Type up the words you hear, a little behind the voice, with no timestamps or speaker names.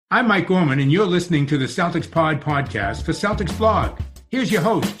I'm Mike Gorman, and you're listening to the CelticsPod podcast for Celtics Blog. Here's your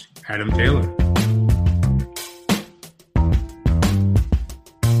host, Adam Taylor.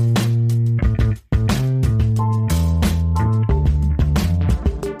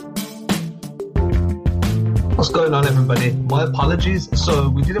 What's going on, everybody? My apologies. So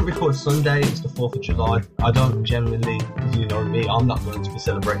we didn't record Sunday. It's the 4th of July. I don't generally, you know me, I'm not going to be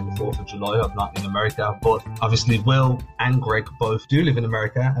celebrating the 4th of July. I'm not in America. But obviously Will and Greg both do live in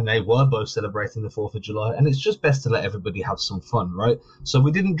America, and they were both celebrating the 4th of July. And it's just best to let everybody have some fun, right? So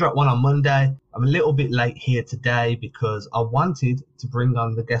we didn't drop one on Monday. I'm a little bit late here today because I wanted to bring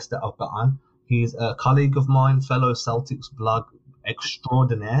on the guest that I've got on. He's a colleague of mine, fellow Celtics blog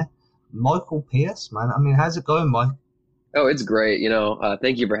extraordinaire, Michael Pierce, man. I mean, how's it going, Mike? Oh, it's great.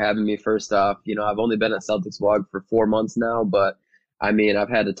 Thank you for having me first off. I've only been at Celtics Blog for 4 months now, but I mean, I've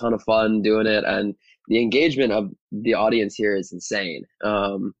had a ton of fun doing it, and the engagement of the audience here is insane.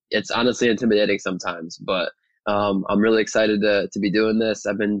 It's honestly intimidating sometimes, but I'm really excited to be doing this.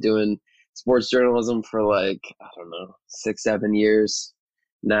 I've been doing sports journalism for 6, 7 years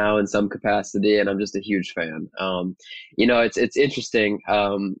now in some capacity, and I'm just a huge fan. It's interesting.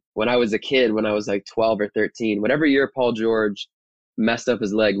 When I was a kid, when I was like 12 or 13, whatever year Paul George messed up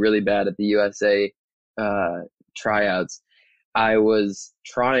his leg really bad at the USA tryouts, I was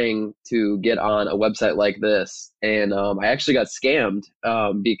trying to get on a website like this, and I actually got scammed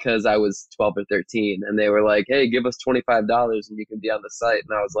because I was 12 or 13, and they were like, "Hey, give us $25 and you can be on the site."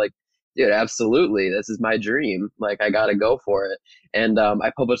 And I was like, dude, absolutely. This is my dream. Like, I got to go for it. And I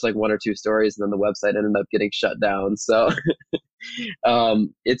published like 1 or 2 stories, and then the website ended up getting shut down. So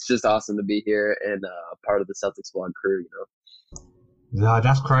it's just awesome to be here and part of the Celtics blog crew, Yeah,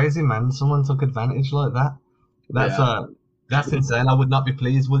 that's crazy, man. Someone took advantage like that. That's insane. I would not be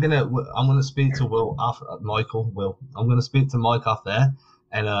pleased. I'm gonna speak to Will after Michael. I'm gonna speak to Mike off there,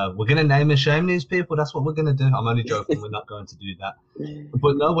 and we're gonna name and shame these people. That's what we're gonna do. I'm only joking. We're not going to do that.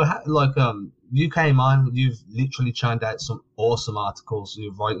 But no, you came on. You've literally churned out some awesome articles.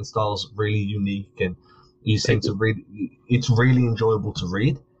 Your writing style's really unique, and you seem to read. It's really enjoyable to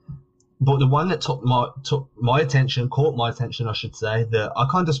read. But the one that caught my attention, I should say, that I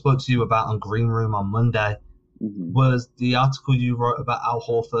kind of spoke to you about on Green Room on Monday, was the article you wrote about Al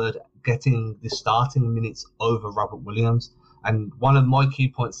Horford getting the starting minutes over Robert Williams. And one of my key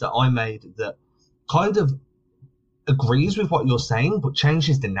points that I made that kind of agrees with what you're saying, but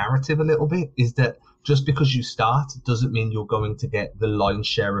changes the narrative a little bit, is that just because you start doesn't mean you're going to get the lion's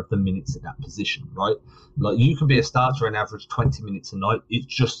share of the minutes at that position, right? Like, you can be a starter and average 20 minutes a night. It's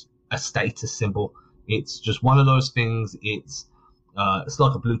just a status symbol. It's just one of those things. It's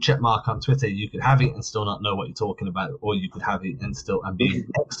like a blue check mark on Twitter. You could have it and still not know what you're talking about, or you could have it and be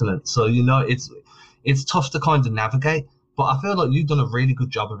excellent. So, it's tough to kind of navigate. But I feel like you've done a really good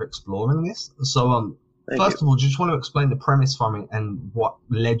job of exploring this. So, first of all, do you just want to explain the premise from it and what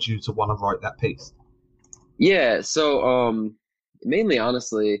led you to want to write that piece? Yeah. So, mainly,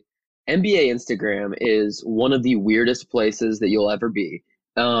 honestly, NBA Instagram is one of the weirdest places that you'll ever be.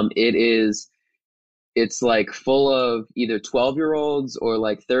 It's like full of either 12-year-olds or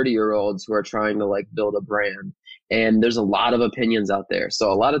like 30-year-olds who are trying to like build a brand. And there's a lot of opinions out there.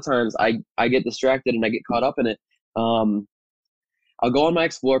 So a lot of times I get distracted and I get caught up in it. I'll go on my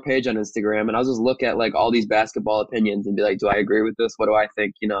explore page on Instagram and I'll just look at like all these basketball opinions and be like, do I agree with this? What do I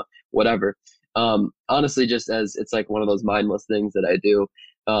think? Whatever. Honestly, just as it's like one of those mindless things that I do.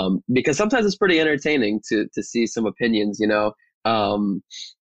 Because sometimes it's pretty entertaining to see some opinions,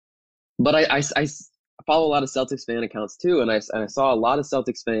 but I follow a lot of Celtics fan accounts too. And I saw a lot of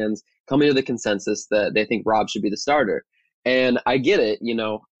Celtics fans coming to the consensus that they think Rob should be the starter. And I get it,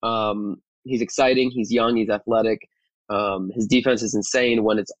 he's exciting. He's young. He's athletic. His defense is insane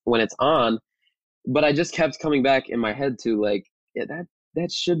when it's on. But I just kept coming back in my head to like, yeah,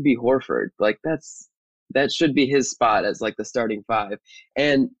 that should be Horford. Like that should be his spot as like the starting 5.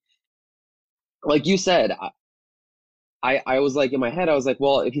 And like you said, I was like, in my head, I was like,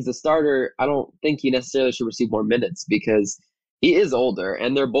 well, if he's a starter, I don't think he necessarily should receive more minutes because he is older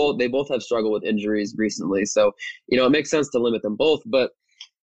and they both have struggled with injuries recently. So, it makes sense to limit them both. But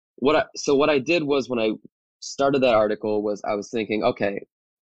what I did was, when I started that article, was I was thinking, okay,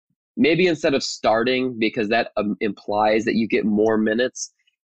 maybe instead of starting, because that implies that you get more minutes,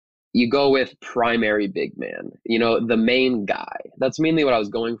 you go with primary big man, the main guy. That's mainly what I was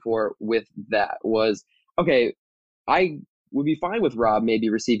going for with that. Was, okay, I would be fine with Rob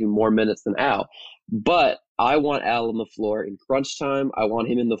maybe receiving more minutes than Al, but I want Al on the floor in crunch time. I want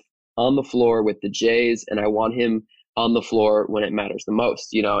him on the floor with the Jays, and I want him on the floor when it matters the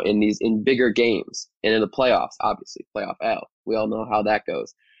most, in bigger games and in the playoffs, obviously playoff Al. We all know how that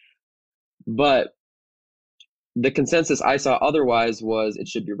goes. But the consensus I saw otherwise was it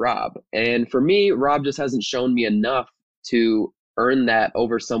should be Rob. And for me, Rob just hasn't shown me enough to earn that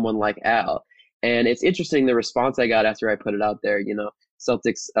over someone like Al. And it's interesting the response I got after I put it out there.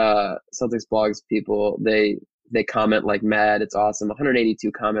 Celtics blogs people, they comment like mad. It's awesome.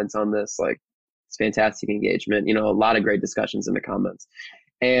 182 comments on this. Like, it's fantastic engagement. A lot of great discussions in the comments.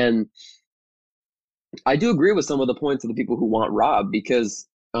 And I do agree with some of the points of the people who want Rob, because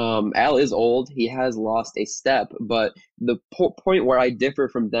Al is old. He has lost a step, but the point where I differ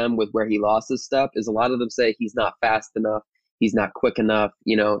from them with where he lost his step is a lot of them say he's not fast enough. He's not quick enough.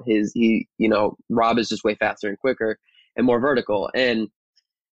 Rob is just way faster and quicker and more vertical. And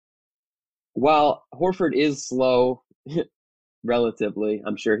while Horford is slow, relatively,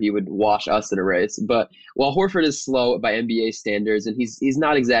 I'm sure he would wash us in a race. But while Horford is slow by NBA standards, and he's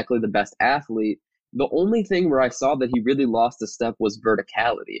not exactly the best athlete, the only thing where I saw that he really lost a step was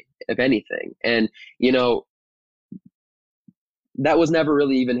verticality, if anything. And, that was never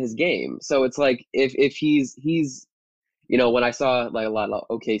really even his game. So it's like, if he's when I saw like a lot of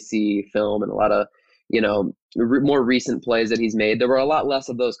OKC film and a lot of, more recent plays that he's made, there were a lot less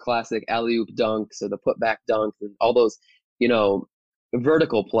of those classic alley-oop dunks or the putback dunks and all those,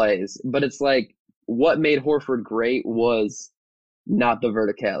 vertical plays. But it's like, what made Horford great was not the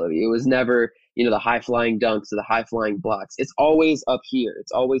verticality. It was never, the high-flying dunks or the high-flying blocks. It's always up here.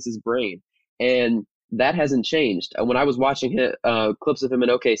 It's always his brain. And that hasn't changed. When I was watching clips of him in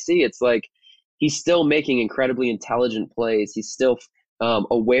OKC, it's like he's still making incredibly intelligent plays. He's still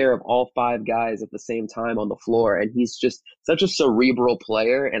aware of all five guys at the same time on the floor. And he's just such a cerebral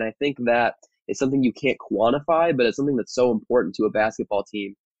player. And I think that is something you can't quantify, but it's something that's so important to a basketball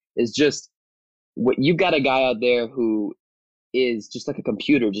team, is just you've got a guy out there who is just like a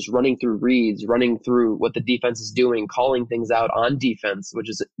computer, just running through reads, running through what the defense is doing, calling things out on defense, which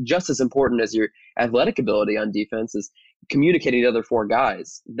is just as important as your athletic ability on defense, is communicating to the other four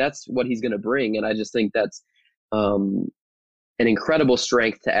guys. That's what he's going to bring. And I just think that's an incredible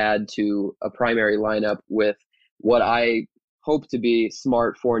strength to add to a primary lineup with what I hope to be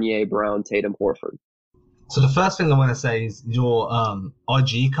Smart, Fournier, Brown, Tatum, Horford. So the first thing I want to say is your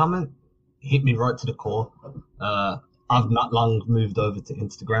IG comment hit me right to the core. I've not long moved over to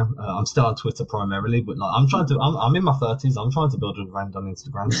Instagram. I'm still on Twitter primarily, but like I'm in my 30s. I'm trying to build a brand on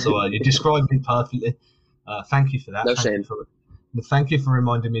Instagram. So you described me perfectly. Thank you for that. No shame. Thank you for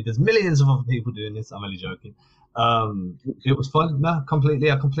reminding me there's millions of other people doing this. I'm only joking. It was fun. No, I completely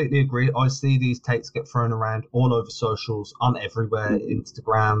agree. I see these takes get thrown around all over socials, on everywhere,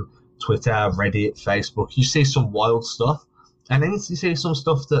 Instagram, Twitter, Reddit, Facebook. You see some wild stuff, and then you see some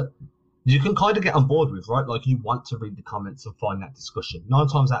stuff that you can kind of get on board with, right? Like, you want to read the comments and find that discussion. 9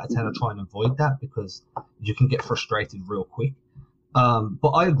 times out of 10, I try and avoid that because you can get frustrated real quick. But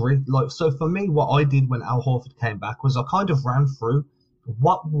I agree. Like, so for me, what I did when Al Horford came back was I kind of ran through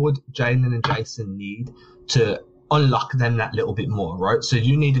what would Jalen and Jason need to unlock them that little bit more, right? So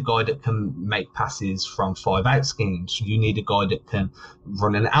you need a guy that can make passes from 5-out schemes. You need a guy that can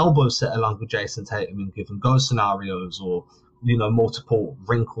run an elbow set along with Jason Tatum and give him go scenarios, or multiple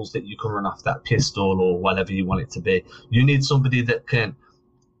wrinkles that you can run off that pistol or whatever you want it to be. You need somebody that can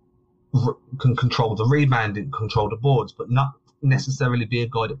control the rebound and control the boards, but not necessarily be a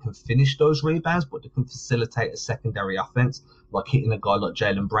guy that can finish those rebounds, but that can facilitate a secondary offense, like hitting a guy like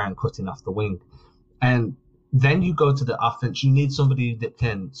Jaylen Brown cutting off the wing. And then you go to the offense. You need somebody that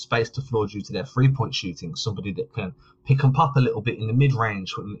can space the floor due to their three-point shooting, somebody that can pick and pop a little bit in the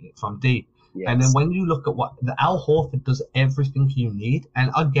mid-range from deep. Yes. And then when you look at what the Al Horford does, everything you need.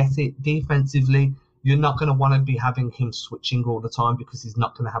 And I get it, defensively, you're not going to want to be having him switching all the time because he's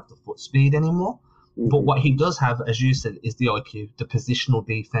not going to have the foot speed anymore. Mm-hmm. But what he does have, as you said, is the IQ, the positional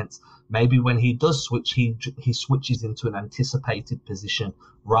defense. Maybe when he does switch, he switches into an anticipated position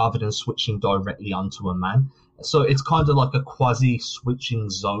rather than switching directly onto a man. So it's kind of like a quasi-switching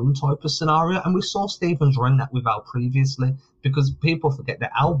zone type of scenario. And we saw Stevens run that with Al previously, because people forget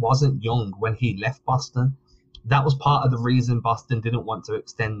that Al wasn't young when he left Boston. That was part of the reason Boston didn't want to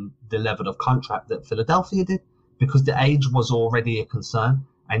extend the level of contract that Philadelphia did, because the age was already a concern.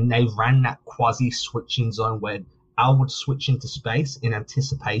 And they ran that quasi-switching zone where Al would switch into space in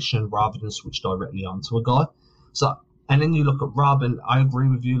anticipation rather than switch directly onto a guy. So, and then you look at Rob, and I agree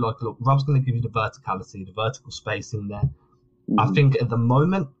with you. Like, look, Rob's going to give you the verticality, the vertical space in there. Mm-hmm. I think at the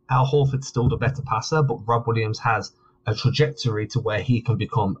moment, Al Horford's still the better passer, but Rob Williams has a trajectory to where he can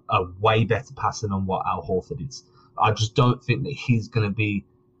become a way better passer than what Al Horford is. I just don't think that he's going to be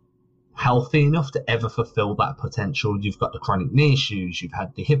healthy enough to ever fulfill that potential. You've got the chronic knee issues, you've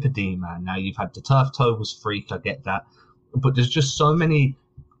had the hip edema, now you've had the turf toe was freak, I get that. But there's just so many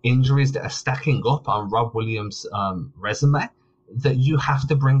injuries that are stacking up on Rob Williams' resume, that you have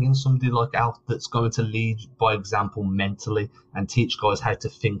to bring in somebody like Al that's going to lead by example mentally and teach guys how to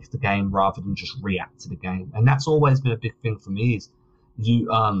think the game rather than just react to the game. And that's always been a big thing for me, is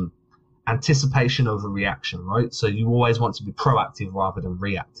you anticipation over reaction, right? So you always want to be proactive rather than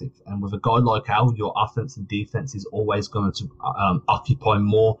reactive. And with a guy like Al, your offense and defense is always going to occupy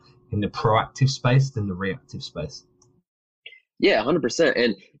more in the proactive space than the reactive space. Yeah, 100%.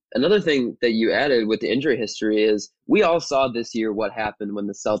 And another thing that you added with the injury history is we all saw this year what happened when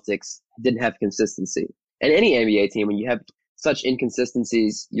the Celtics didn't have consistency. And any NBA team, when you have such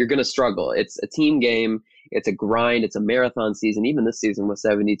inconsistencies, you're going to struggle. It's a team game. It's a grind. It's a marathon season. Even this season with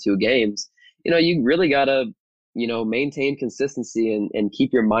 72 games, you really got to, maintain consistency and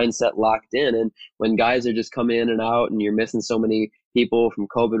keep your mindset locked in. And when guys are just coming in and out and you're missing so many people from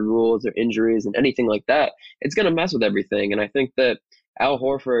COVID rules or injuries and anything like that, it's going to mess with everything. And I think that Al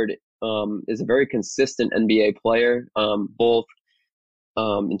Horford is a very consistent NBA player, both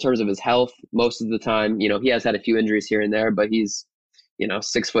in terms of his health most of the time. He has had a few injuries here and there, but he's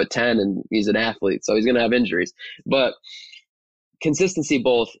 6'10" and he's an athlete, so he's going to have injuries. But consistency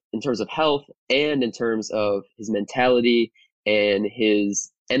both in terms of health and in terms of his mentality and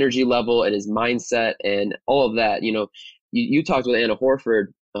his energy level and his mindset and all of that. You talked with Anna Horford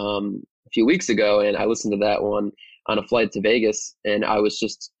a few weeks ago, and I listened to that one on a flight to Vegas, and I was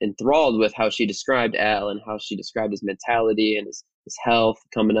just enthralled with how she described Al and how she described his mentality and his health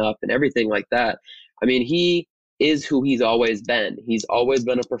coming up and everything like that. I mean, he is who he's always been. He's always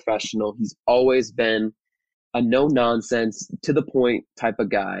been a professional. He's always been a no-nonsense, to-the-point type of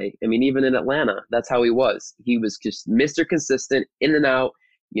guy. I mean, even in Atlanta, that's how he was. He was just Mr. Consistent, in and out.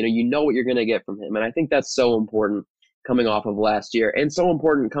 You know what you're going to get from him. And I think that's so important coming off of last year, and so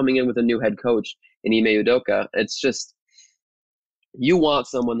important coming in with a new head coach in Ime Udoka. It's just, you want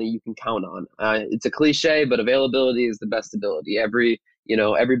someone that you can count on. It's a cliche, but availability is the best ability. Every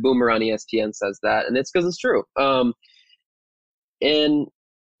boomer on ESPN says that, and it's because it's true. And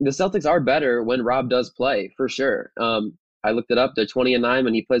the Celtics are better when Rob does play, for sure. I looked it up. They're 20-9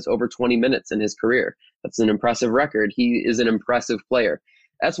 when he plays over 20 minutes in his career. That's an impressive record. He is an impressive player.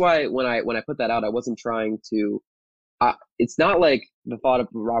 That's why when I put that out, I wasn't trying to. It's not like the thought of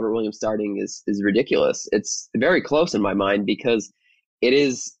Robert Williams starting is ridiculous. It's very close in my mind because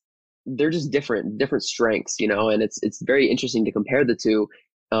they're just different strengths, and it's very interesting to compare the two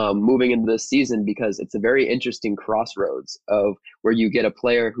moving into this season, because it's a very interesting crossroads of where you get a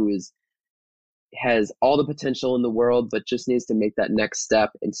player who has all the potential in the world, but just needs to make that next step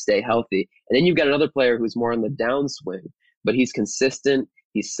and stay healthy. And then you've got another player who's more on the downswing, but he's consistent.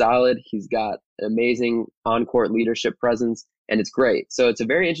 He's solid. He's got amazing on-court leadership presence, and it's great. So it's a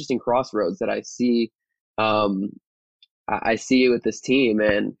very interesting crossroads that I see. I see with this team,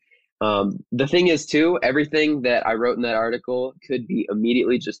 and the thing is too, everything that I wrote in that article could be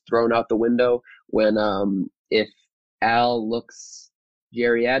immediately just thrown out the window when if Al looks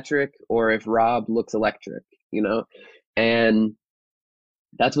geriatric or if Rob looks electric, and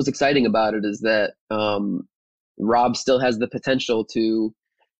that's what's exciting about it, is that Rob still has the potential to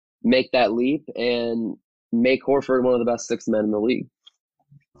make that leap and make Horford one of the best six men in the league.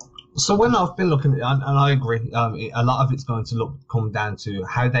 So when I've been looking, and I agree, a lot of it's going to come down to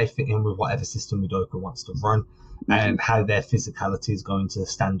how they fit in with whatever system Udoka wants to run, and how their physicality is going to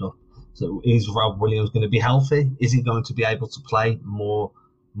stand up. So is Rob Williams going to be healthy? Is he going to be able to play more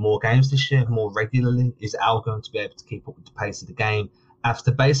games this year, more regularly? Is Al going to be able to keep up with the pace of the game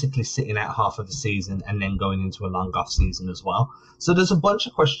after basically sitting out half of the season and then going into a long off season as well? So there's a bunch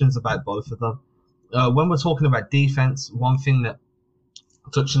of questions about both of them. When we're talking about defense, one thing that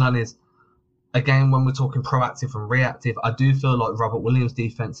touching on is, again, when we're talking proactive and reactive, I do feel like Robert Williams'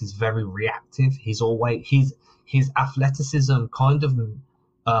 defense is very reactive. His athleticism kind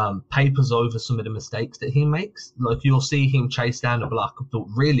of papers over some of the mistakes that he makes. Like, you'll see him chase down a block, but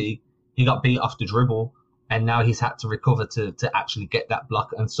really he got beat off the dribble, and now he's had to recover to actually get that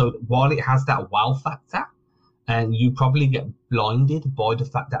block. And so while it has that wow factor, and you probably get blinded by the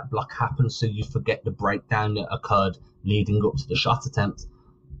fact that block happens, so you forget the breakdown that occurred leading up to the shot attempt,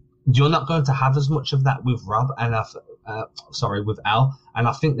 you're not going to have as much of that with Rob and with Al. And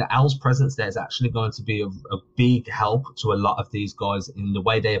I think that Al's presence there is actually going to be a big help to a lot of these guys in the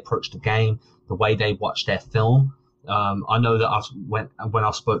way they approach the game, the way they watch their film. I know that when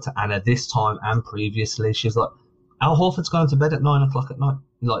I spoke to Anna this time and previously, she's like, Al Horford's going to bed at 9 o'clock at night.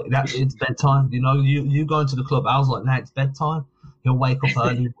 Like, that, it's bedtime. You going to the club. Al's like, nah, it's bedtime. He'll wake up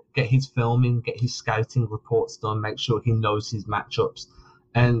early, get his filming, get his scouting reports done, make sure he knows his matchups.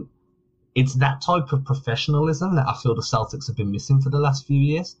 And it's that type of professionalism that I feel the Celtics have been missing for the last few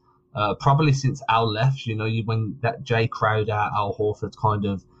years. Probably since Al left, when that Jay Crowder, Al Horford kind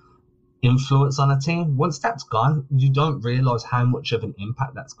of influence on a team, once that's gone, you don't realize how much of an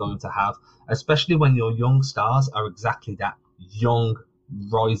impact that's going to have, especially when your young stars are exactly that, young,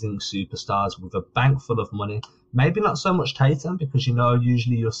 rising superstars with a bank full of money. Maybe not so much Tatum, because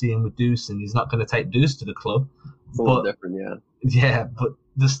usually you're seeing with Deuce, and he's not going to take Deuce to the club. It's a little different, yeah. Yeah, but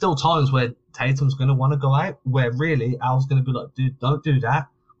there's still times where Tatum's going to want to go out, where really Al's going to be like, dude, don't do that.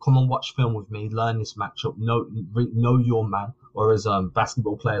 Come and watch film with me, learn this matchup, know your man. Or as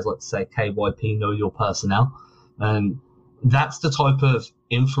basketball players like to say, KYP, know your personnel. And that's the type of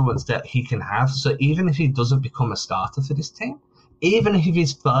influence that he can have. So even if he doesn't become a starter for this team, even if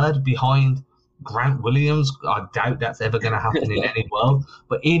he's third behind Grant Williams, I doubt that's ever going to happen in any world.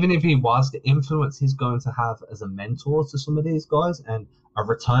 But even if he was, the influence he's going to have as a mentor to some of these guys and a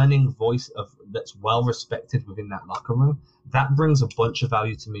returning voice that's well respected within that locker room, that brings a bunch of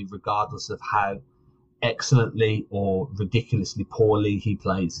value to me, regardless of how excellently or ridiculously poorly he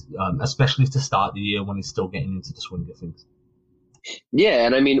plays, especially to start the year when he's still getting into the swing of things. Yeah,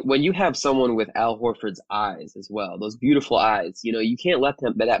 and I mean, when you have someone with Al Horford's eyes as well, those beautiful eyes, you can't let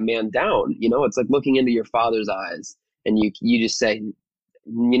that man down. It's like looking into your father's eyes, and you just say,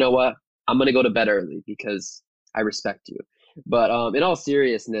 you know what, I'm going to go to bed early because I respect you. But in all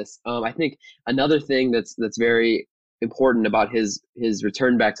seriousness, I think another thing that's very important about his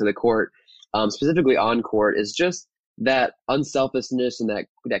return back to the court, specifically on court, is just that unselfishness and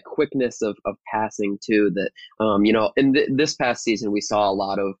that quickness of passing too. That in this past season we saw a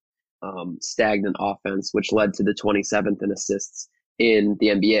lot of stagnant offense, which led to the 27th in assists in the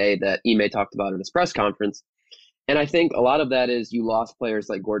NBA that Ime talked about in his press conference. And I think a lot of that is you lost players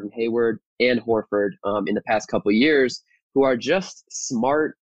like Gordon Hayward and Horford in the past couple of years, who are just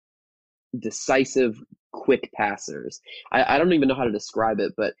smart, decisive, quick passers. I don't even know how to describe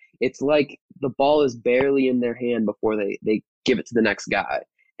it, but it's like the ball is barely in their hand before they give it to the next guy.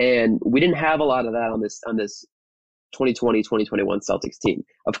 And we didn't have a lot of that on this 2020-2021 Celtics team.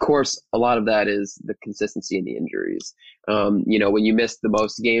 Of course, a lot of that is the consistency in the injuries. When you miss the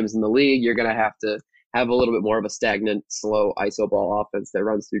most games in the league, you're going to have a little bit more of a stagnant, slow iso ball offense that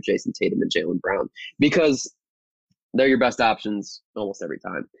runs through Jason Tatum and Jaylen Brown, because they're your best options almost every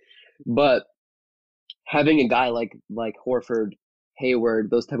time. But having a guy like Horford, Hayward,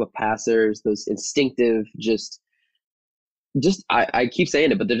 those type of passers, those instinctive, just I keep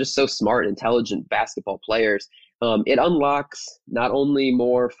saying it, but they're just so smart, intelligent basketball players. It unlocks not only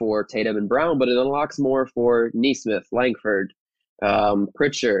more for Tatum and Brown, but it unlocks more for Nesmith, Langford,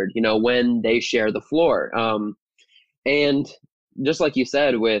 Pritchard, when they share the floor. And just like you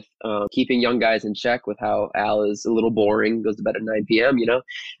said, with keeping young guys in check, with how Al is a little boring, goes to bed at 9 p.m.,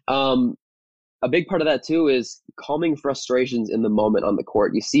 a big part of that too is calming frustrations in the moment on the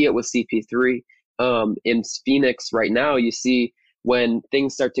court. You see it with CP3 in Phoenix right now. You see when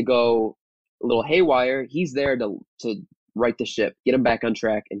things start to go a little haywire, he's there to right the ship, get him back on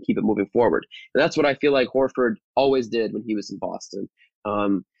track, and keep it moving forward. And that's what I feel like Horford always did when he was in Boston.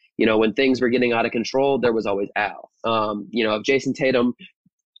 When things were getting out of control, there was always Al. If Jason Tatum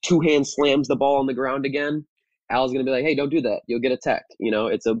two-hand slams the ball on the ground again, Al's going to be like, hey, don't do that. You'll get a tech.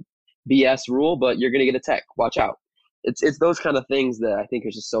 It's a BS rule, but you're going to get a tech. Watch out. It's those kind of things that I think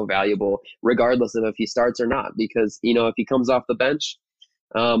are just so valuable, regardless of if he starts or not. Because, if he comes off the bench,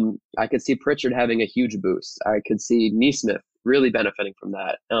 I could see Pritchard having a huge boost. I could see Nesmith really benefiting from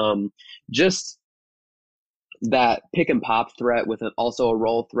that. Just that pick and pop threat with also a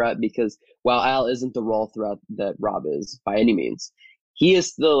roll threat, because while Al isn't the roll threat that Rob is by any means, he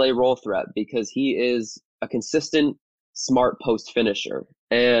is still a roll threat because he is a consistent, smart post finisher.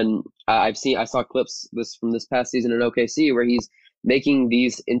 And I saw clips from this past season in OKC where he's making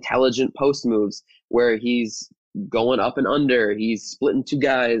these intelligent post moves where he's going up and under, he's splitting two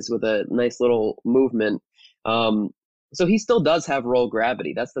guys with a nice little movement. So he still does have roll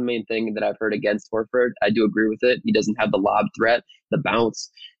gravity. That's the main thing that I've heard against Horford. I do agree with it. He doesn't have the lob threat, the bounce,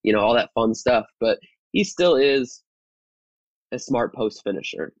 all that fun stuff, but he still is a smart post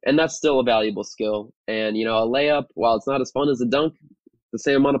finisher, and that's still a valuable skill. And a layup, while it's not as fun as a dunk, the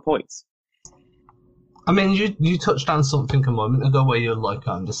same amount of points. I mean, you touched on something a moment ago where you're like,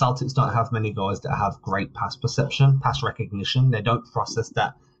 the Celtics don't have many guys that have great pass perception, pass recognition. They don't process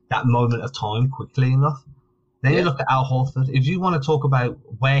that moment of time quickly enough. Then you look at Al Horford. If you want to talk about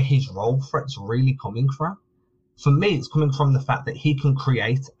where his role threat's really coming from, for me, it's coming from the fact that he can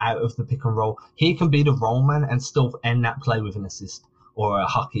create out of the pick and roll. He can be the roll man and still end that play with an assist. or a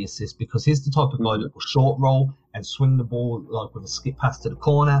hockey assist, because he's the type of guy that will short roll and swing the ball like with a skip pass to the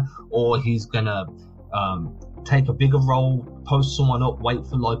corner, or he's gonna take a bigger roll, post someone up, wait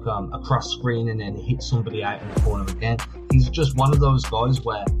for like a cross screen, and then hit somebody out in the corner again. He's just one of those guys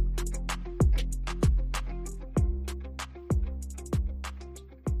where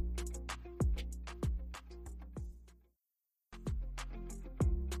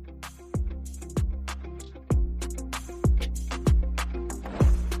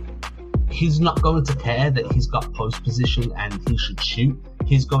he's not going to care that he's got post position and he should shoot.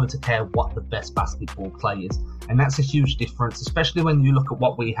 He's going to care what the best basketball play is. And that's a huge difference, especially when you look at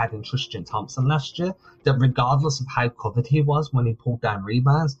what we had in Tristan Thompson last year, that regardless of how covered he was when he pulled down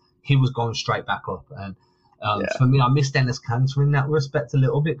rebounds, he was going straight back up. And for me, I missed Dennis Cantor in that respect a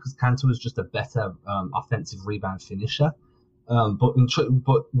little bit, because Cantor was just a better offensive rebound finisher. But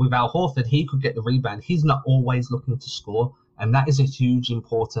with Al Horford, he could get the rebound. He's not always looking to score. And that is a huge,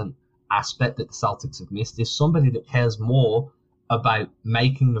 important aspect that the Celtics have missed, is somebody that cares more about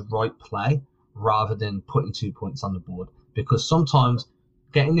making the right play rather than putting 2 points on the board. Because sometimes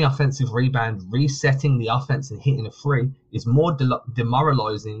getting the offensive rebound, resetting the offense and hitting a free is more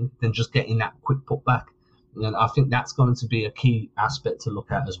demoralizing than just getting that quick putback. And I think that's going to be a key aspect to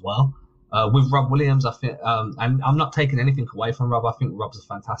look at as well. With Rob Williams, I think, and I'm not taking anything away from Rob. I think Rob's a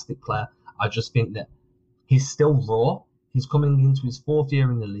fantastic player. I just think that he's still raw. He's coming into his 4th year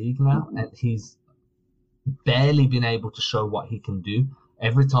in the league now, and he's barely been able to show what he can do.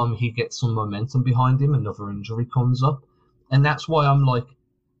 Every time he gets some momentum behind him, another injury comes up. And that's why I'm like,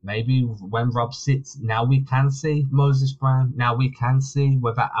 maybe when Rob sits, now we can see Moses Brown. Now we can see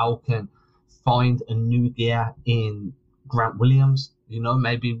whether Al can find a new gear in Grant Williams. You know,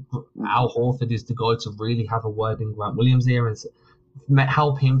 maybe Al Horford is the guy to really have a word in Grant Williams' ear and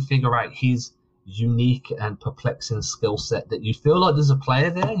help him figure out his unique and perplexing skill set, that you feel like there's a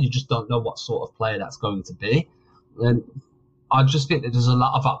player there, you just don't know what sort of player that's going to be. And I just think that there's a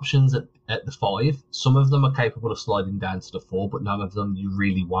lot of options at the 5. Some of them are capable of sliding down to the 4, but none of them you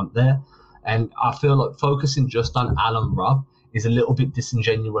really want there. And I feel like focusing just on Al and Rob is a little bit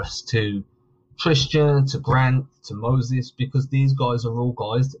disingenuous to Tristan, to Grant, to Moses, because these guys are all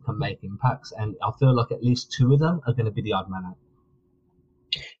guys that can make impacts, and I feel like at least 2 of them are going to be the odd man out.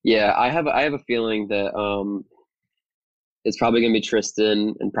 Yeah, I have a feeling that it's probably going to be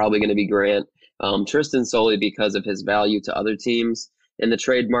Tristan and probably going to be Grant. Tristan solely because of his value to other teams in the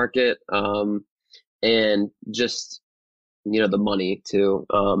trade market, and just, you know, the money too.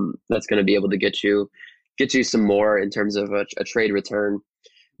 That's going to be able to get you some more in terms of a trade return.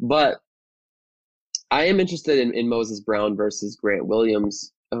 But I am interested in Moses Brown versus Grant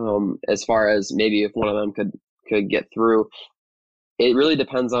Williams, as far as maybe if one of them could get through. It really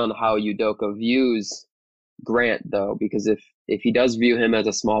depends on how Udoka views Grant, though, because if he does view him as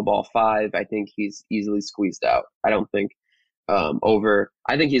a small ball 5, I think he's easily squeezed out. I don't think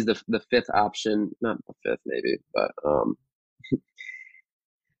I think he's the 5th option, not the 5th maybe, but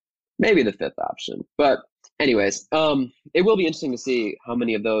maybe the 5th option. But anyways, it will be interesting to see how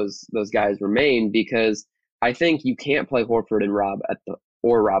many of those guys remain, because I think you can't play Horford and Rob at the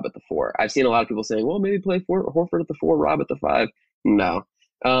 4. I've seen a lot of people saying, well, maybe play Horford at the 4, Rob at the 5. No.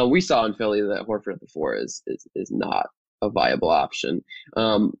 We saw in Philly that Horford at the 4 is not a viable option.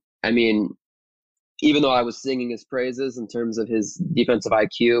 I mean, even though I was singing his praises in terms of his defensive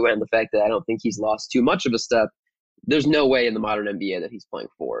IQ and the fact that I don't think he's lost too much of a step, there's no way in the modern NBA that he's playing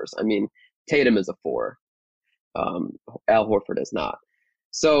 4s. I mean, Tatum is a 4. Al Horford is not.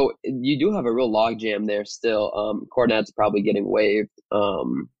 So you do have a real logjam there still. Cornette's probably getting waived,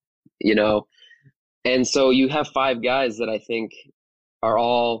 you know. And so you have 5 guys that I think are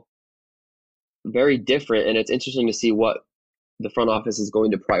all very different, and it's interesting to see what the front office is going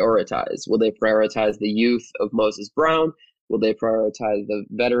to prioritize. Will they prioritize the youth of Moses Brown? Will they prioritize the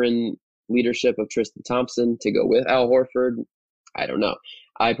veteran leadership of Tristan Thompson to go with Al Horford? I don't know.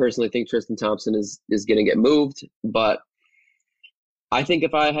 I personally think Tristan Thompson is going to get moved, but I think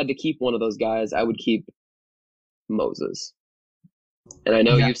if I had to keep one of those guys, I would keep Moses. And I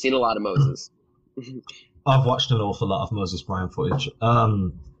know you've seen a lot of Moses. I've watched an awful lot of Moses Brown footage.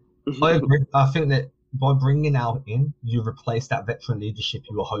 I agree. I think that by bringing Al in, you replace that veteran leadership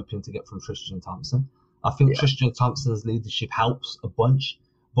you were hoping to get from Tristan Thompson. I think Tristan Thompson's leadership helps a bunch,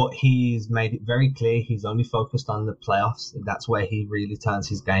 but he's made it very clear he's only focused on the playoffs. That's where he really turns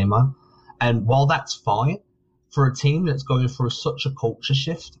his game on. And while that's fine, for a team that's going through such a culture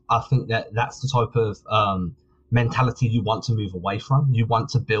shift, I think that that's the type of mentality you want to move away from. You want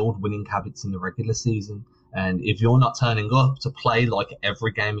to build winning habits in the regular season. And if you're not turning up to play like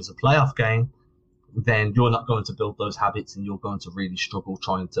every game is a playoff game, then you're not going to build those habits, and you're going to really struggle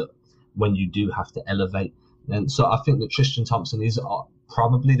trying to, when you do have to elevate. And so I think that Tristan Thompson is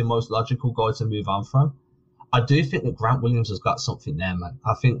probably the most logical guy to move on from. I do think that Grant Williams has got something there, man.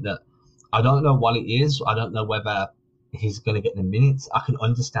 I think that, I don't know what it is. I don't know whether he's going to get the minutes. I can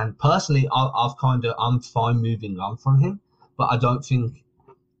understand. Personally, I'm fine moving on from him, but I don't think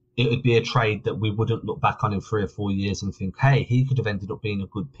it would be a trade that we wouldn't look back on in 3 or 4 years and think, hey, he could have ended up being a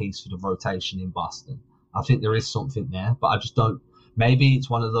good piece for the rotation in Boston. I think there is something there, but I just don't. Maybe it's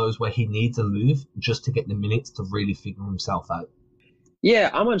one of those where he needs a move just to get the minutes to really figure himself out. Yeah,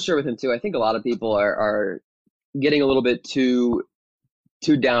 I'm unsure with him too. I think a lot of people are getting a little bit too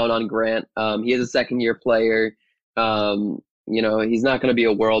down on Grant. He is a second-year player. He's not going to be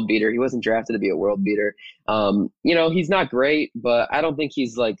a world beater. He wasn't drafted to be a world beater. He's not great, but I don't think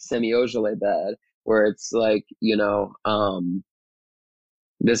he's like Semi Ojeleye bad, where it's like,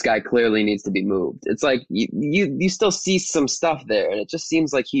 this guy clearly needs to be moved. It's like you still see some stuff there, and it just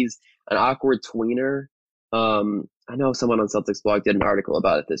seems like he's an awkward tweener. I know someone on CelticsPod did an article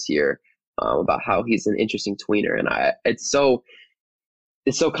about it this year, about how he's an interesting tweener, and it's so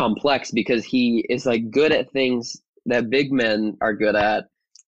complex because he is like good at things that big men are good at,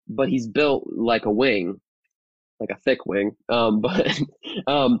 but he's built like a wing, like a thick wing. But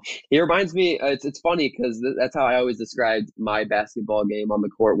he reminds me, it's funny because that's how I always described my basketball game on the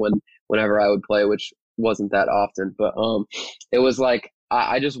court whenever I would play, which wasn't that often. But it was like,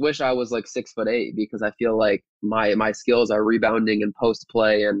 I just wish I was like 6'8", because I feel like my skills are rebounding and post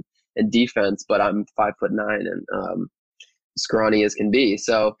play and defense, but I'm 5'9" and scrawny as can be.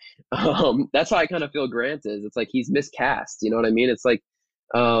 So that's how I kind of feel Grant is. It's like he's miscast. You know what I mean? It's like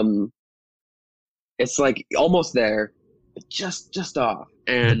almost there, but just off.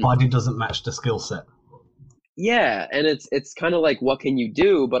 And the body doesn't match the skill set. Yeah, and it's kind of like, what can you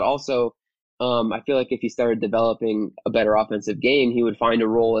do? But also, I feel like if he started developing a better offensive game, he would find a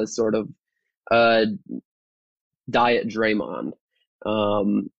role as sort of diet Draymond.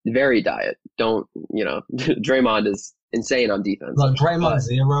 Very diet. Draymond is insane on defense. Like Draymond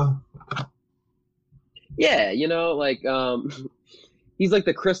zero. Yeah, he's like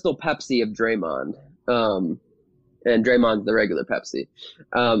the Crystal Pepsi of Draymond. And Draymond's the regular Pepsi.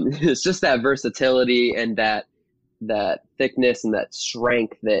 It's just that versatility and that thickness and that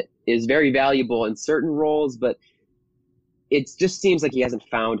strength that is very valuable in certain roles, but it just seems like he hasn't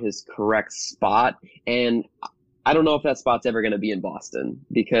found his correct spot. And I don't know if that spot's ever going to be in Boston,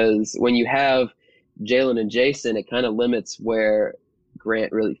 because when you have Jalen and Jason, it kind of limits where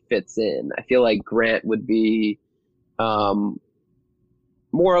Grant really fits in. I feel like Grant would be more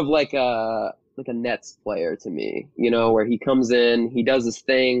of like a Nets player to me, where he comes in, he does his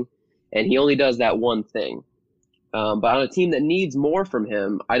thing, and he only does that one thing. But on a team that needs more from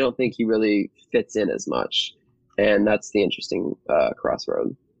him, I don't think he really fits in as much. And that's the interesting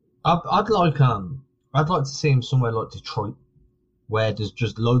crossroad. I'd like to see him somewhere like Detroit, where there's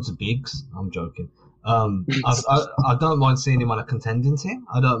just loads of bigs. I'm joking. I don't mind seeing him on a contending team.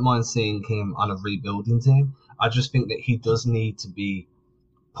 I don't mind seeing him on a rebuilding team. I just think that he does need to be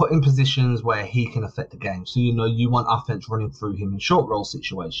put in positions where he can affect the game. So, you want offense running through him in short roll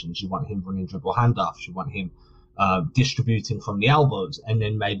situations. You want him running dribble handoffs. You want him distributing from the elbows, and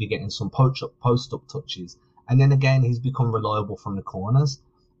then maybe getting some post-up touches. And then again, he's become reliable from the corners.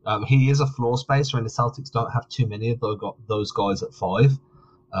 He is a floor spacer, and the Celtics don't have too many of those guys at 5.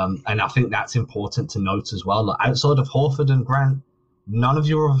 And I think that's important to note as well. Like, outside of Horford and Grant, none of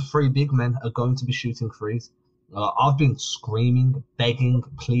your other 3 big men are going to be shooting threes. I've been screaming, begging,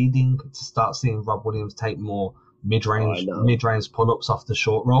 pleading to start seeing Rob Williams take more mid-range pull-ups off the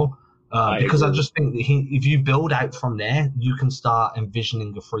short roll. Because I just think that if you build out from there, you can start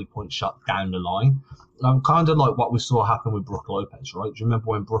envisioning a 3-point shot down the line. Kind of like what we saw happen with Brook Lopez, right? Do you remember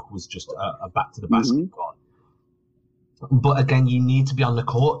when Brook was just a back-to-the-basket guy? But again, you need to be on the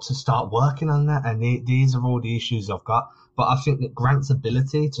court to start working on that, and these are all the issues I've got. But I think that Grant's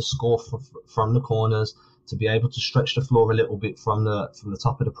ability to score from the corners, to be able to stretch the floor a little bit from the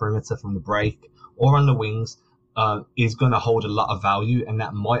top of the perimeter, from the break, or on the wings, is going to hold a lot of value, and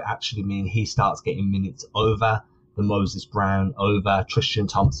that might actually mean he starts getting minutes over the Moses Brown, over Tristan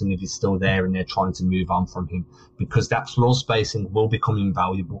Thompson if he's still there and they're trying to move on from him, because that floor spacing will become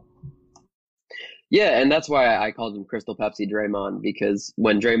invaluable. Yeah, and that's why I called him Crystal Pepsi Draymond, because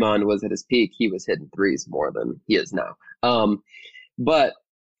when Draymond was at his peak, he was hitting threes more than he is now. But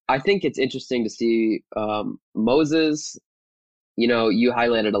I think it's interesting to see Moses. You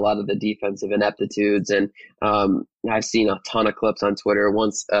highlighted a lot of the defensive ineptitudes, and I've seen a ton of clips on Twitter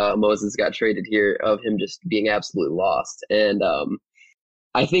once Moses got traded here of him just being absolutely lost. And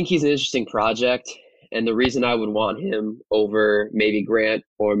I think he's an interesting project. And the reason I would want him over maybe Grant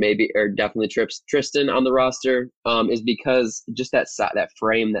or definitely Tristan on the roster is because just that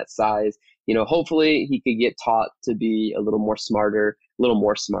frame, that size, hopefully he could get taught to be a little more smarter.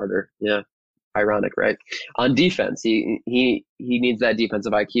 Yeah. Ironic, right? On defense, he needs that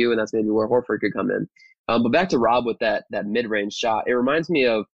defensive IQ, and that's maybe where Horford could come in. But back to Rob with that mid-range shot, it reminds me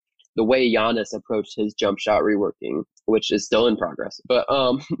of the way Giannis approached his jump shot reworking, which is still in progress. But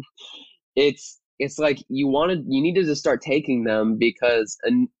it's like you needed to start taking them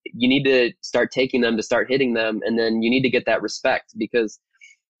and you need to start taking them to start hitting them, and then you need to get that respect, because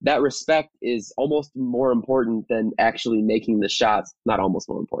that respect is almost more important than actually making the shots. Not almost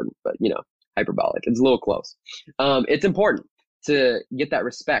more important, but hyperbolic. It's a little close. It's important to get that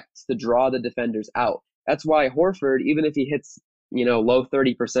respect, to draw the defenders out. That's why Horford, even if he hits low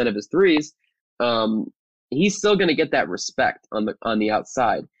 30% of his threes, he's still going to get that respect on the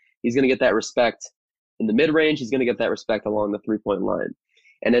outside. He's going to get that respect in the mid-range. He's going to get that respect along the three-point line.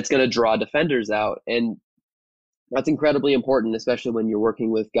 And it's going to draw defenders out. And that's incredibly important, especially when you're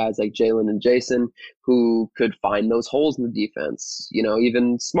working with guys like Jalen and Jason, who could find those holes in the defense.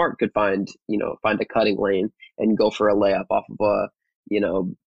 Even Smart could find a cutting lane and go for a layup off of a,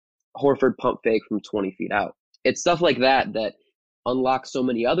 Horford pump fake from 20 feet out. It's stuff like that unlocks so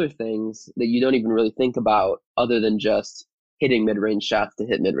many other things that you don't even really think about, other than just hitting mid-range shots to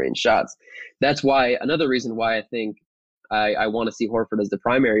hit mid-range shots. That's why another reason why I think I want to see Horford as the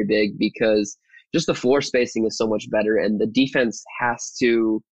primary big, because just the floor spacing is so much better, and the defense has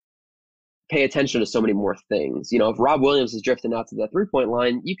to pay attention to so many more things. If Rob Williams is drifting out to the three-point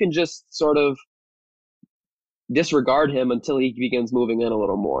line, you can just sort of disregard him until he begins moving in a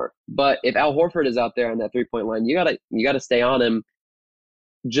little more. But if Al Horford is out there on that three-point line, you gotta stay on him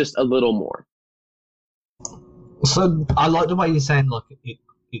just a little more. So I like the way you're saying, like,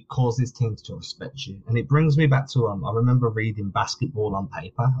 it causes teams to respect you, and it brings me back to I remember reading Basketball on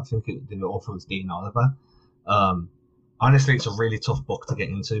Paper. I think the author was Dean Oliver. Honestly, it's a really tough book to get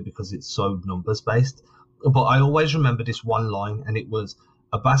into because it's so numbers based. But I always remember this one line, and it was,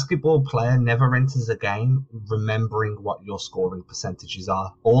 a basketball player never enters a game remembering what your scoring percentages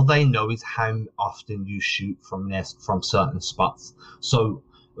are. All they know is how often you shoot from certain spots. So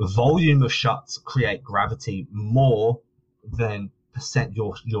volume of shots create gravity more than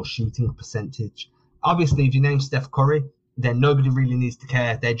your shooting percentage. Obviously, if you name Steph Curry, then nobody really needs to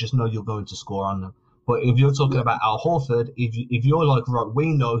care. They just know you're going to score on them. But if you're talking about Al Horford, if you're like, right,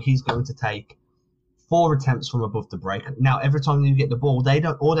 we know he's going to take 4 attempts from above the break. Now, every time you get the ball,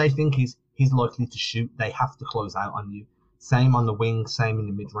 all they think is he's likely to shoot. They have to close out on you. Same on the wing, same in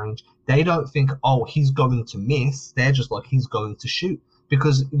the mid-range. They don't think, oh, he's going to miss. They're just like, he's going to shoot.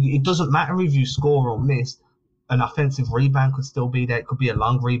 Because it doesn't matter if you score or miss, an offensive rebound could still be there. It could be a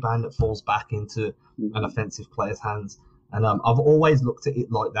long rebound that falls back into an offensive player's hands. And I've always looked at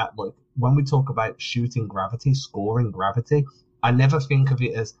it like that. Like, when we talk about shooting gravity, scoring gravity, I never think of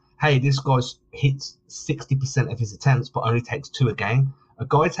it as, hey, this guy hits 60% of his attempts, but only takes 2 a game. A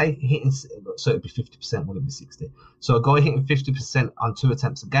guy hitting, so it'd be 50%, wouldn't it be 60? So a guy hitting 50% on 2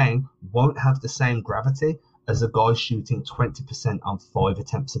 attempts a game won't have the same gravity as a guy shooting 20% on 5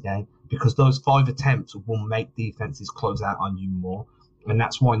 attempts a game, because those 5 attempts will make defenses close out on you more. And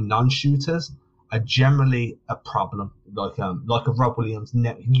that's why non-shooters are generally a problem. Like a Rob Williams,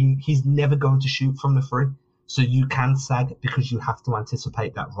 he's never going to shoot from the free. So you can sag because you have to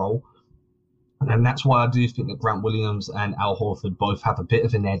anticipate that role. And that's why I do think that Grant Williams and Al Horford both have a bit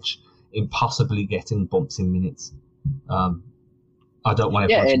of an edge in possibly getting bumps in minutes. I don't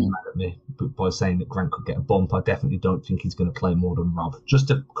want everyone to be mad at me by saying that Grant could get a bump. I definitely don't think he's going to play more than Rob, just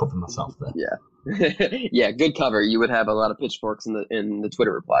to cover myself there. Yeah. Yeah, good cover. You would have a lot of pitchforks in the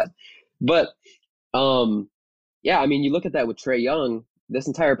Twitter replies. But, yeah, I mean, you look at that with Trae Young, this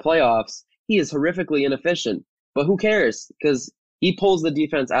entire playoffs, he is horrifically inefficient. But who cares? Because he pulls the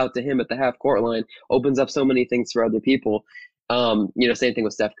defense out to him at the half-court line, opens up so many things for other people. Same thing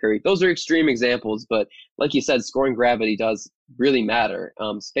with Steph Curry. Those are extreme examples, but like you said, scoring gravity does really matter.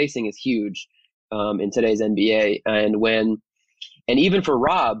 Spacing is huge in today's NBA. And even for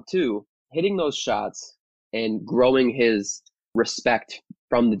Rob, too, hitting those shots and growing his respect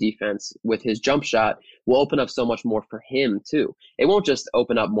from the defense with his jump shot will open up so much more for him, too. It won't just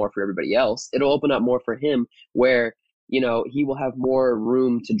open up more for everybody else. It'll open up more for him where, he will have more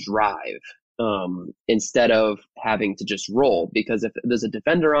room to drive. Instead of having to just roll, because if there's a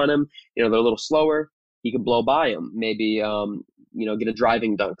defender on him, they're a little slower, he can blow by him, maybe, get a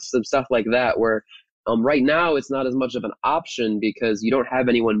driving dunk, some stuff like that, where right now it's not as much of an option because you don't have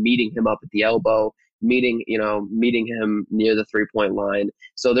anyone meeting him up at the elbow meeting him near the 3-point line.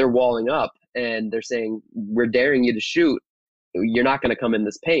 So they're walling up and they're saying, we're daring you to shoot. You're not going to come in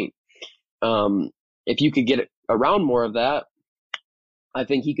this paint. If you could get around more of that, I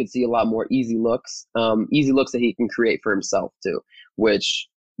think he could see a lot more easy looks that he can create for himself too, which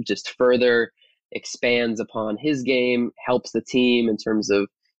just further expands upon his game, helps the team in terms of,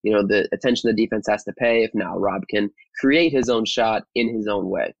 the attention the defense has to pay. If now Rob can create his own shot in his own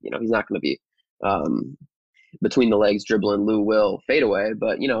way, he's not going to be between the legs dribbling Lou Will fadeaway,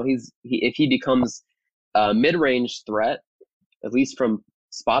 but if he becomes a mid-range threat, at least from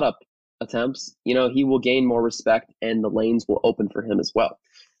spot up attempts, he will gain more respect and the lanes will open for him as well.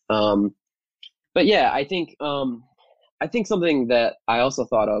 But yeah, I think something that I also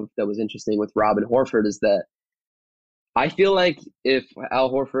thought of that was interesting with Rob and Horford is that I feel like if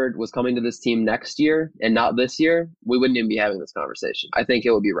Al Horford was coming to this team next year and not this year, we wouldn't even be having this conversation. I think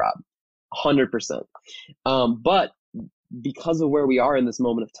it would be Rob, 100%. But because of where we are in this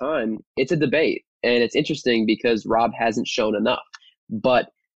moment of time, it's a debate. And it's interesting because Rob hasn't shown enough. But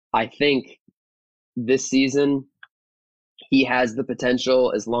I think this season he has the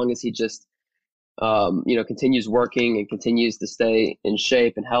potential, as long as he just continues working and continues to stay in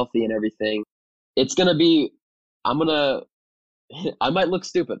shape and healthy and everything. It's going to be, I might look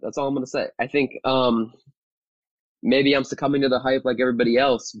stupid. That's all I'm going to say. I think maybe I'm succumbing to the hype like everybody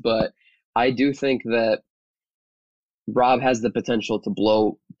else, but I do think that Rob has the potential to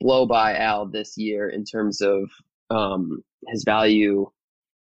blow by Al this year in terms of his value,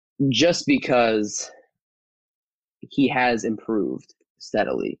 just because he has improved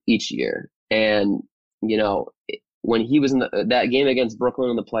steadily each year. And, when he was in that game against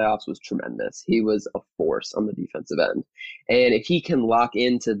Brooklyn in the playoffs was tremendous. He was a force on the defensive end. And if he can lock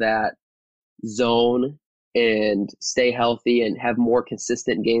into that zone and stay healthy and have more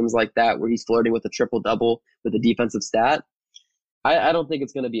consistent games like that where he's flirting with a triple-double with a defensive stat, I don't think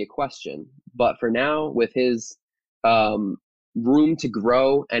it's going to be a question. But for now, with his room to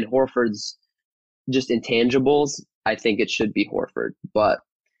grow and Horford's just intangibles, I think it should be Horford. But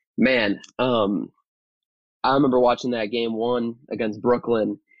man, I remember watching that game 1 against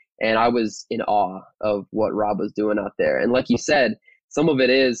Brooklyn, and I was in awe of what Rob was doing out there. And like you said, some of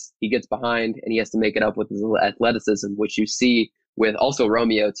it is he gets behind and he has to make it up with his athleticism, which you see with also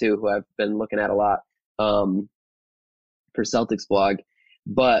Romeo too, who I've been looking at a lot for Celtics blog.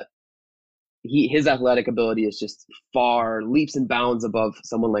 But his athletic ability is just far leaps and bounds above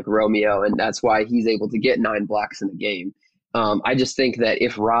someone like Romeo, and that's why he's able to get 9 blocks in a game. I just think that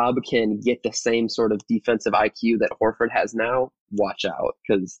if Rob can get the same sort of defensive IQ that Horford has now, watch out,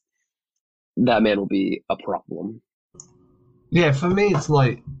 because that man will be a problem. Yeah, for me, it's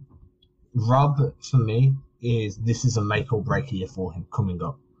like Rob, for me, this is a make or break year for him coming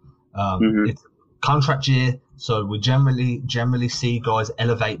up. It's contract year, so we generally see guys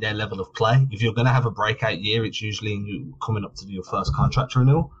elevate their level of play. If you're going to have a breakout year, it's usually you coming up to your first contract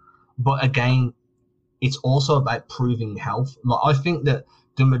renewal. But again, it's also about proving health. Like, I think that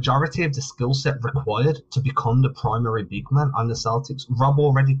the majority of the skill set required to become the primary big man on the Celtics, Rob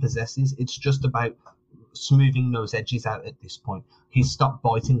already possesses. It's just about smoothing those edges out at this point. He's stopped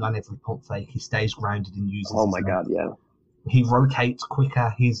biting on every pump fake. He stays grounded and uses. Oh my God, yeah. He rotates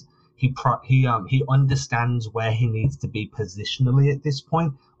quicker. He understands where he needs to be positionally at this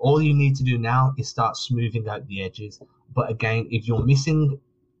point. All you need to do now is start smoothing out the edges. But again, if you're missing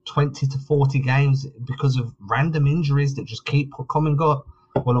 20 to 40 games because of random injuries that just keep coming up,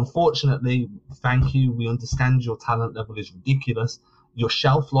 well, unfortunately, thank you. We understand your talent level is ridiculous. Your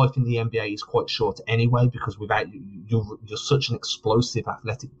shelf life in the NBA is quite short anyway, because without you're such an explosive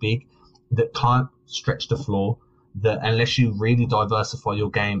athletic big that can't stretch the floor, that unless you really diversify your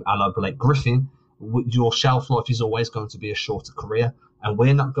game a la Blake Griffin, your shelf life is always going to be a shorter career. And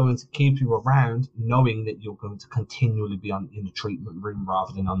we're not going to keep you around knowing that you're going to continually be in the treatment room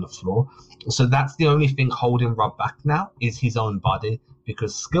rather than on the floor. So that's the only thing holding Rob back now, is his own body,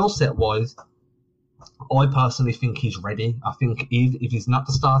 because skill set wise, I personally think he's ready. I think if he's not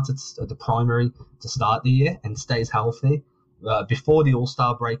the starter at the primary to start the year and stays healthy, before the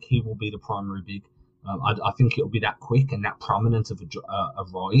All-Star break, he will be the primary big. I think it'll be that quick and that prominent of a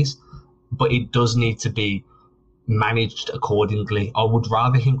rise, but it does need to be managed accordingly. I would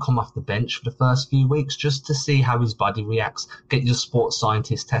rather him come off the bench for the first few weeks just to see how his body reacts, get your sports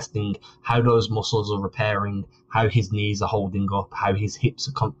scientist testing how those muscles are repairing, how his knees are holding up, how his hips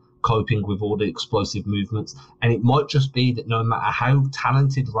are coping with all the explosive movements. And it might just be that no matter how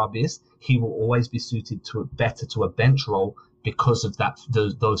talented Rob is, he will always be suited better to a bench role because of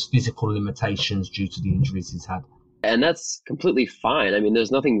those physical limitations due to the injuries he's had. And that's completely fine. I mean,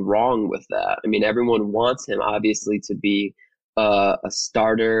 there's nothing wrong with that. I mean, everyone wants him obviously to be a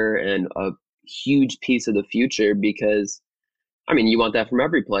starter and a huge piece of the future because, I mean, you want that from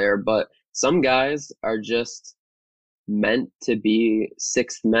every player, but some guys are just meant to be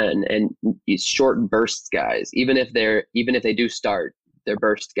sixth men and short burst guys. Even if they do start, they're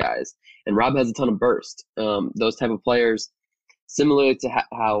burst guys. And Rob has a ton of burst. Those type of players, similar to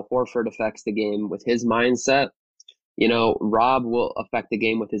how Horford affects the game with his mindset, Rob will affect the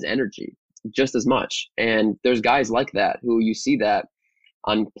game with his energy just as much. And there's guys like that who you see that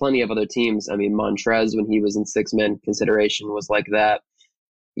on plenty of other teams. I mean, Montrez, when he was in six-man consideration, was like that.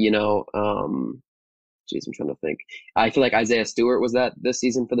 I'm trying to think. I feel like Isaiah Stewart was that this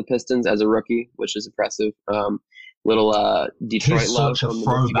season for the Pistons as a rookie, which is impressive. Little Detroit He's love such a from the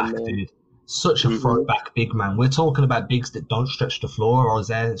throwback, Michigan man. dude. Such a throwback big man. We're talking about bigs that don't stretch the floor.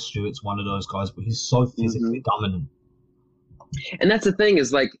 Isaiah Stewart's one of those guys, but he's so physically dominant. And that's the thing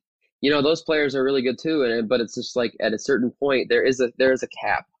is like, those players are really good too. But it's just like at a certain point, there is a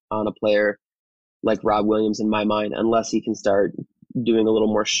cap on a player like Rob Williams in my mind, unless he can start doing a little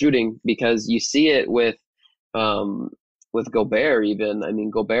more shooting, because you see it with Gobert even. I mean,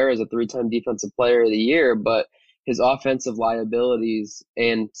 Gobert is a 3-time defensive player of the year, but his offensive liabilities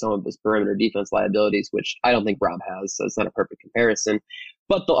and some of his perimeter defense liabilities, which I don't think Rob has, so it's not a perfect comparison,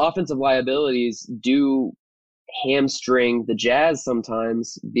 but the offensive liabilities do hamstring the Jazz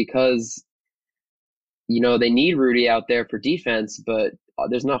sometimes because, they need Rudy out there for defense, but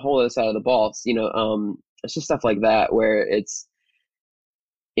there's not a whole other side of the ball. It's just stuff like that where it's,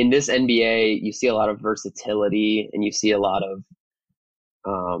 in this NBA, you see a lot of versatility and you see a lot of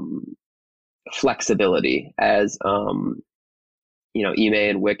flexibility as, Ime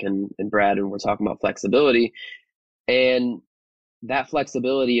and Wick and Brad, and we're talking about flexibility. And that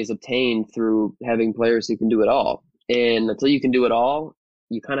flexibility is obtained through having players who can do it all. And until you can do it all,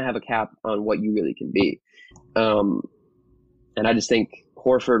 you kind of have a cap on what you really can be. And I just think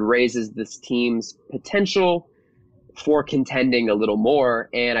Horford raises this team's potential for contending a little more.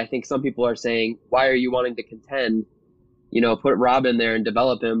 And I think some people are saying, why are you wanting to contend? Put Rob in there and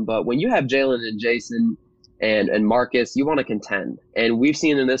develop him. But when you have Jalen and Jason and Marcus, you want to contend. And we've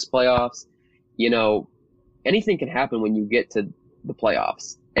seen in this playoffs, anything can happen when you get to the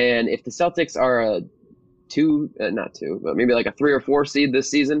playoffs. And if the Celtics are maybe like a 3 or 4 seed this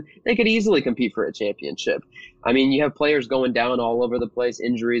season, they could easily compete for a championship. I mean, you have players going down all over the place.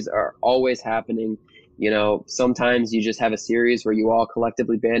 Injuries are always happening. Sometimes you just have a series where you all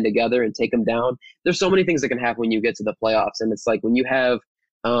collectively band together and take them down. There's so many things that can happen when you get to the playoffs. And it's like when you have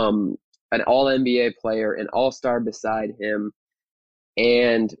an all-NBA player, an all-star beside him,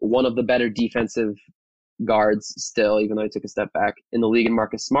 and one of the better defensive guards still, even though he took a step back in the league, and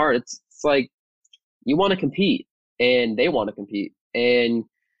Marcus Smart, it's like you want to compete and they want to compete. And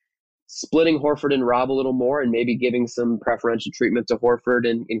splitting Horford and Rob a little more and maybe giving some preferential treatment to Horford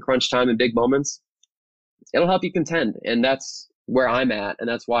in crunch time and big moments, it'll help you contend. And that's where I'm at. And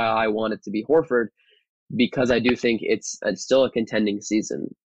that's why I want it to be Horford, because I do think it's still a contending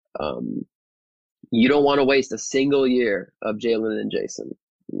season. You don't want to waste a single year of Jalen and Jason.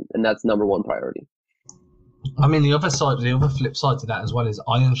 And that's number one priority. I mean, the other flip side to that as well is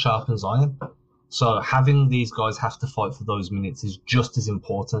iron sharpens iron. So having these guys have to fight for those minutes is just as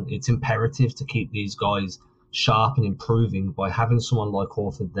important. It's imperative to keep these guys sharp and improving by having someone like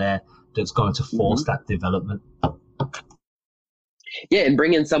Horford there that's going to force that development. Yeah, and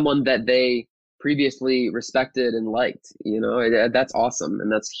bring in someone that they previously respected and liked. That's awesome,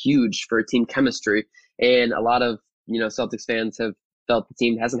 and that's huge for team chemistry. And a lot of Celtics fans have felt the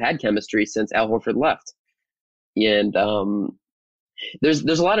team hasn't had chemistry since Al Horford left. And there's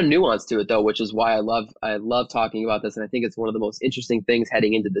a lot of nuance to it though, which is why I love talking about this, and I think it's one of the most interesting things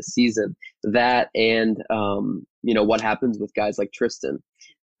heading into this season. That and what happens with guys like Tristan.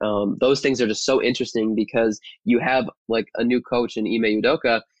 Those things are just so interesting because you have like a new coach in Ime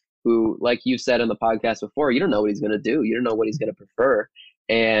Udoka who, like you said on the podcast before, you don't know what he's going to do. You don't know what he's going to prefer.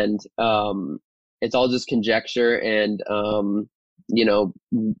 And it's all just conjecture and,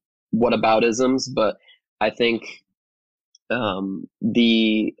 whataboutisms. But I think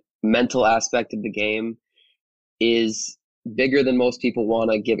the mental aspect of the game is bigger than most people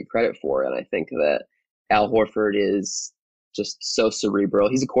want to give it credit for. And I think that Al Horford is just so cerebral.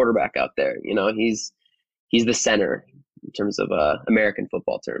 He's a quarterback out there. He's the center in terms of American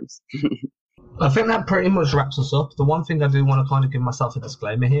football terms. I think that pretty much wraps us up. The one thing I do want to kind of give myself a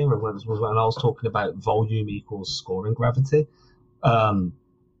disclaimer here was when I was talking about volume equals scoring gravity.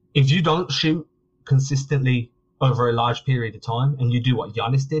 If you don't shoot consistently over a large period of time and you do what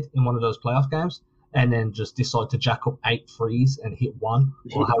Giannis did in one of those playoff games, and then just decide to jack up 8 threes and hit one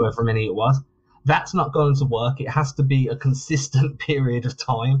or however many it was. That's not going to work. It has to be a consistent period of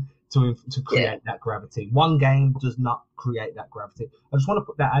time to create that gravity. One game does not create that gravity. I just want to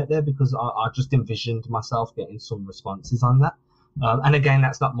put that out there because I just envisioned myself getting some responses on that. And again,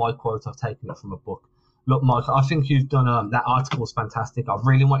 that's not my quote. I've taken it from a book. Look, Mike, I think you've done that article was fantastic. I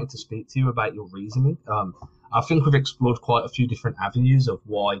really wanted to speak to you about your reasoning. I think we've explored quite a few different avenues of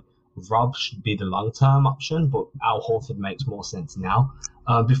why Rob should be the long-term option, but Al Horford makes more sense now.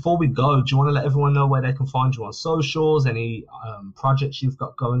 Before we go, do you want to let everyone know where they can find you on socials, any projects you've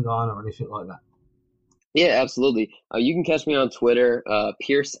got going on or anything like that? Yeah, absolutely. You can catch me on Twitter,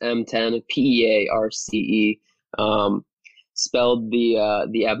 PierceM10, Pearce, spelled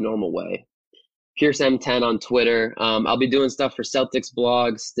the abnormal way. PierceM10 on Twitter. I'll be doing stuff for Celtics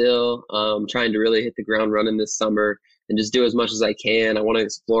blog still, trying to really hit the ground running this summer and just do as much as I can. I want to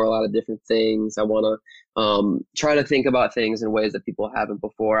explore a lot of different things. I want to try to think about things in ways that people haven't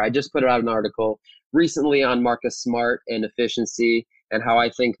before. I just put out an article recently on Marcus Smart and efficiency and how I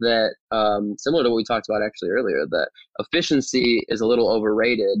think that, similar to what we talked about actually earlier, that efficiency is a little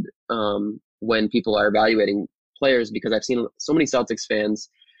overrated when people are evaluating players, because I've seen so many Celtics fans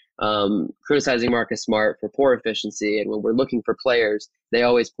criticizing Marcus Smart for poor efficiency. And when we're looking for players, they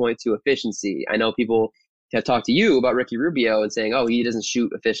always point to efficiency. I know people have talked to you about Ricky Rubio and saying, oh, he doesn't shoot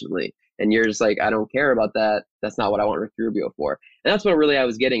efficiently. And you're just like, I don't care about that. That's not what I want Ricky Rubio for. And that's what really I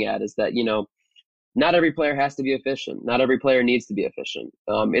was getting at, is that, not every player has to be efficient. Not every player needs to be efficient.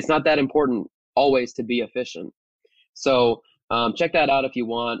 It's not that important always to be efficient. So check that out if you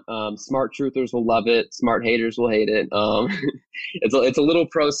want. Smart truthers will love it. Smart haters will hate it. It's a little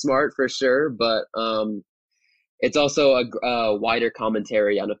pro smart for sure, but it's also a wider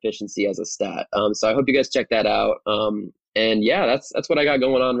commentary on efficiency as a stat. So I hope you guys check that out. And yeah, that's what I got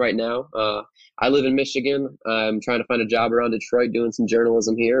going on right now. I live in Michigan. I'm trying to find a job around Detroit doing some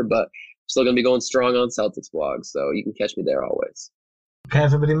journalism here, but still going to be going strong on Celtics blog. So you can catch me there always. Okay,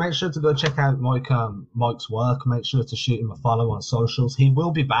 everybody, make sure to go check out Mike's work. Make sure to shoot him a follow on socials. He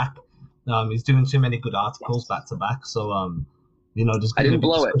will be back. He's doing too many good articles back to back. So, just I didn't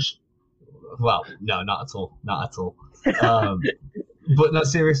blow it. Well, no, not at all. Not at all. But no,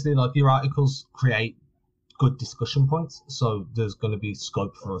 seriously, your articles create good discussion points. So there's going to be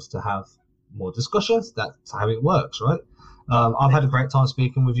scope for us to have more discussions. That's how it works, right? I've had a great time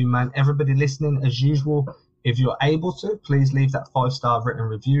speaking with you, man. Everybody listening, as usual, if you're able to, please leave that 5-star written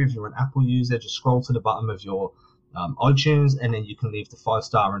review. If you're an Apple user, just scroll to the bottom of your iTunes, and then you can leave the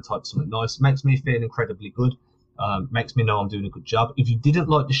 5-star and type something nice. Makes me feel incredibly good. Makes me know I'm doing a good job. If you didn't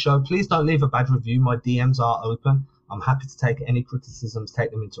like the show, please don't leave a bad review. My DMs are open. I'm happy to take any criticisms,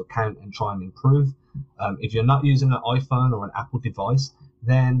 take them into account, and try and improve. If you're not using an iPhone or an Apple device,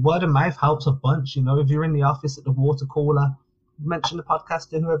 then word of mouth helps a bunch. If you're in the office at the water cooler, mention the podcast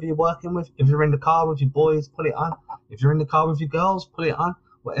to whoever you're working with. If you're in the car with your boys, put it on. If you're in the car with your girls, put it on.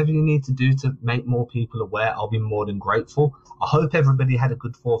 Whatever you need to do to make more people aware, I'll be more than grateful. I hope everybody had a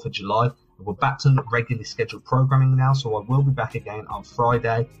good 4th of July. We're back to regularly scheduled programming now, so I will be back again on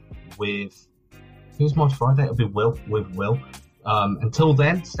Friday with... Who's my Friday? It'll be Will, with Will. Until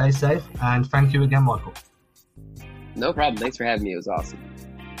then, stay safe, and thank you again, Michael. No problem. Thanks for having me. It was awesome.